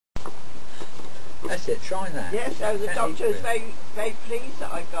That's it, try that. Yeah, so the doctor was very, very pleased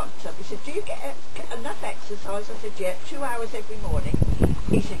that I got up. He said, do you get enough exercise? I said, yeah, 2 hours every morning.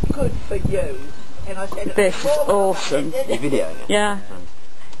 He said, good for you. And I said, this is awesome. You videoing it? Yeah.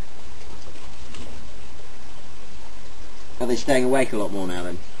 Are they staying awake a lot more now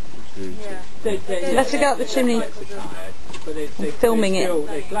then? yeah. Let's go up the chimney. But they Filming it.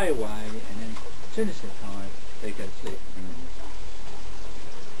 They play away, and then as soon as they're tired, they go to sleep.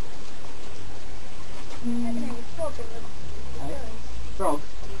 Frog?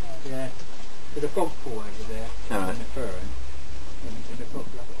 Yeah. There's a frog pool over there. Alright. And the frog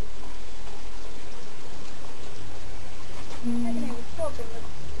love it.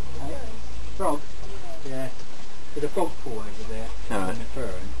 Frog? Yeah. There's a frog pool over there. Alright. And the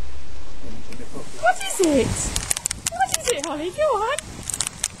frog What is it? What is it, Holly? Go on.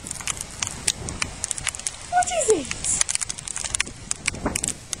 What is it?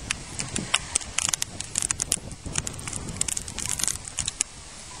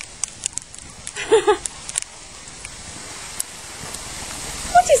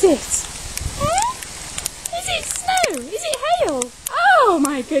 What is it? Huh? Is it snow? Is it hail? Oh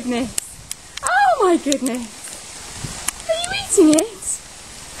my goodness! Oh my goodness! Are you eating it?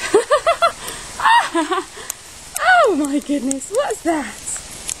 Oh my goodness! What's that?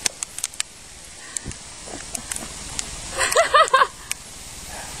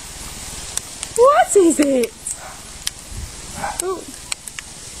 What is it? Oh.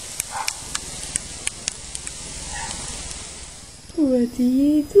 What are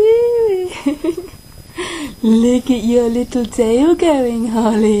you doing? Look at your little tail going,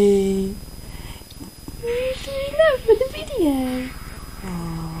 Holly. Are you doing that for the video?